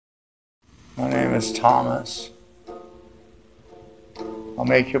My name is Thomas. I'll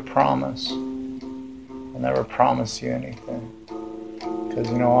make you a promise. I'll never promise you anything. Because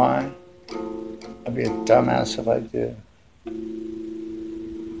you know why? I'd be a dumbass if I did.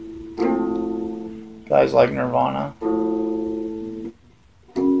 You guys like Nirvana?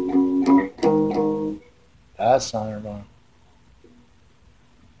 That's not Nirvana.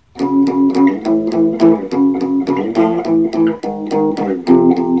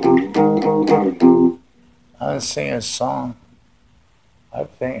 I'm singing a song. I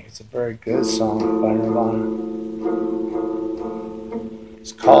think it's a very good song by Nirvana.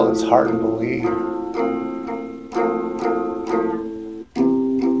 It's called It's Hard to Believe.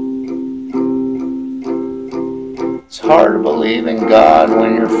 It's hard to believe in God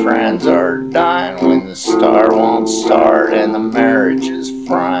when your friends are dying, when the star won't start and the marriage is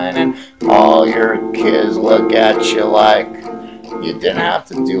frying, and all your kids look at you like you didn't have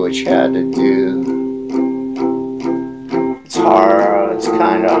to do what you had to do. It's hard, it's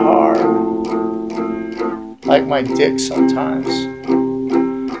kind of hard. Like my dick sometimes.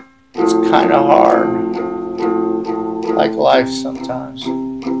 It's kind of hard. Like life sometimes.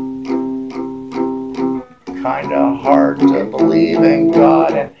 Kind of hard to believe in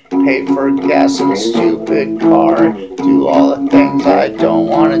God and pay for gas in a stupid car and do all the things I don't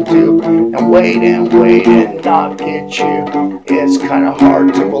want to do and wait and not get you. It's kind of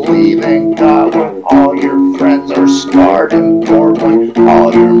hard to believe in God when all your friends are scarred and bored, when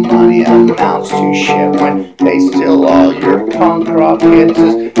all your money amounts to shit, when they steal all your punk rock hits.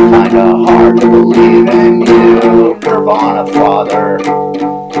 It's kind of hard to believe in you, Nirvana Father,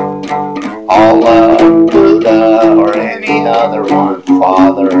 Allah, Buddha, or any other one,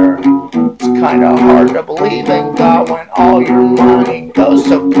 Father. It's kind of hard to believe in God when all your money goes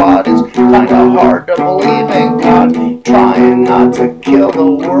to pot. It's kind of hard to believe in God, trying not to kill the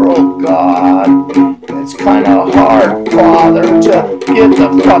world, God. It's kind of hard, Father, to get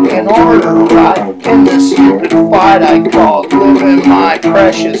the fucking order right in this stupid fight I call living my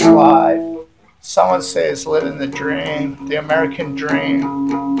precious life. Someone says living the dream, the American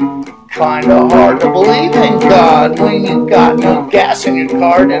dream. Kinda hard to believe in God when you got no gas in your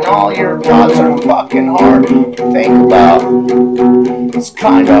car and all your thoughts are fucking hard to think about. It's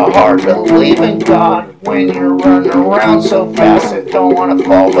kinda hard to believe in God when you're running around so fast and don't want to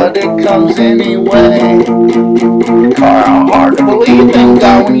fall, but it comes anyway. Kinda hard to believe in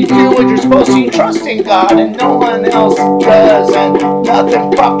God when you do what you're supposed to. You trust in God and no one else does, and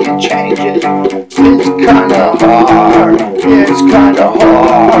nothing fucking changes. It's kinda hard. It's kinda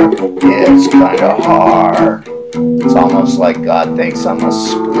hard. It's kinda hard. It's almost like God thinks I'm a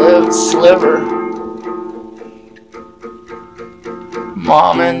sliver.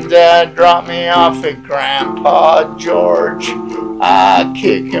 Mom and Dad dropped me off at Grandpa George. I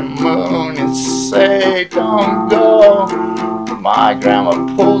kick and moon and say, don't go. My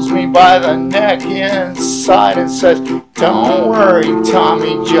grandma pulls me by the neck inside and says, don't worry,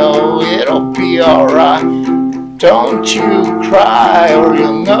 Tommy Joe, it'll be alright. Don't you cry or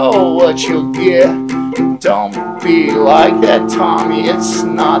you'll know what you'll get. Don't be like that, Tommy, it's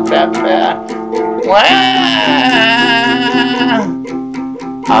not that bad. Wah!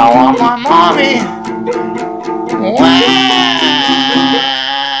 I want my mommy. Wah!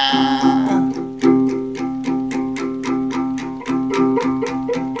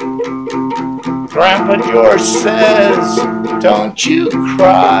 Grandpa George says, don't you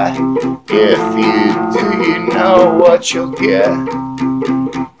cry. If you do, you know what you'll get.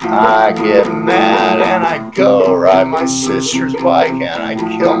 I get mad and I go ride my sister's bike and I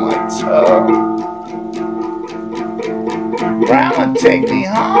kill my toe. Grandma, take me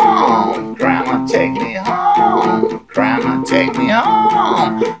home. Grandma, take me home. Grandma, take me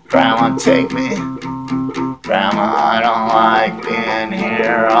home. Grandma, take me. Grandma, I don't like being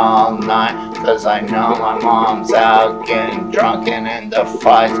here all night, 'cause I know my mom's out getting drunk and into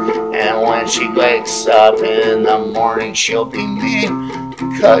fights. And when she wakes up in the morning, she'll be mean,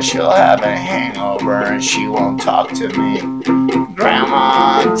 'cause she'll have a hangover and she won't talk to me.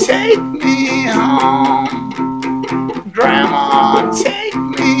 Grandma, take me home. Grandma, take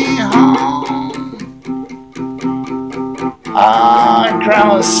me home.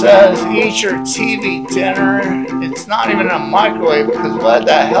 Grandma says, eat your TV dinner. It's not even a microwave, because what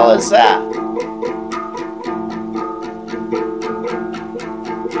the hell is that?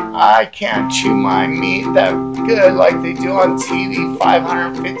 I can't chew my meat that good like they do on TV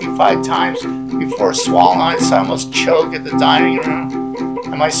 555 times before swallowing, so I almost choke at the dining room.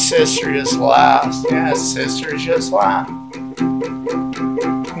 And my sister just laughs. Yeah, sisters just laugh.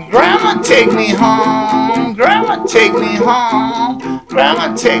 Grandma, take me home. Grandma, take me home.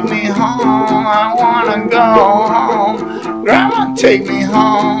 Grandma, take me home. I wanna go home. Grandma, take me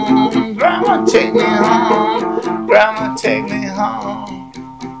home. Grandma, take me home. Grandma, take me home.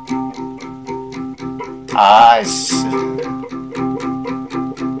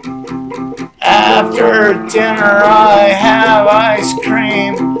 After dinner I have ice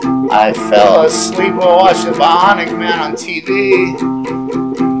cream. I fell asleep while watching Bionic Man on TV.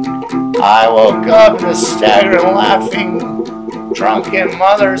 I woke up in a staggering, laughing, drunk in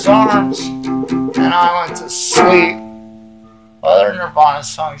mother's arms, and I went to sleep. What other Nirvana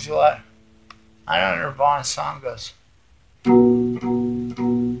songs you like? I know Nirvana song goes.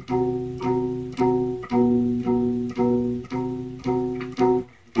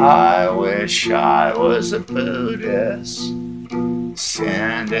 I wish I was a Buddhist.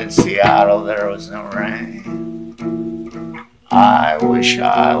 Sinned in Seattle, there was no rain. I wish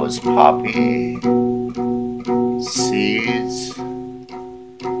I was poppy seeds.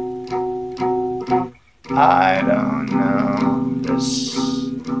 I don't know this.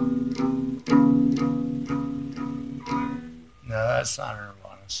 No, that's not a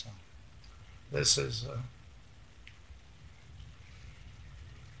Nirvana song. This is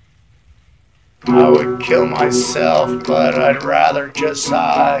I would kill myself, but I'd rather just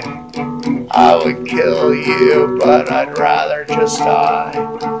die. I would kill you, but I'd rather just die.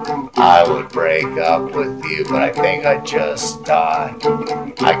 I would break up with you, but I think I'd just die.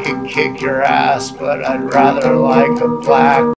 I could kick your ass, but I'd rather like a black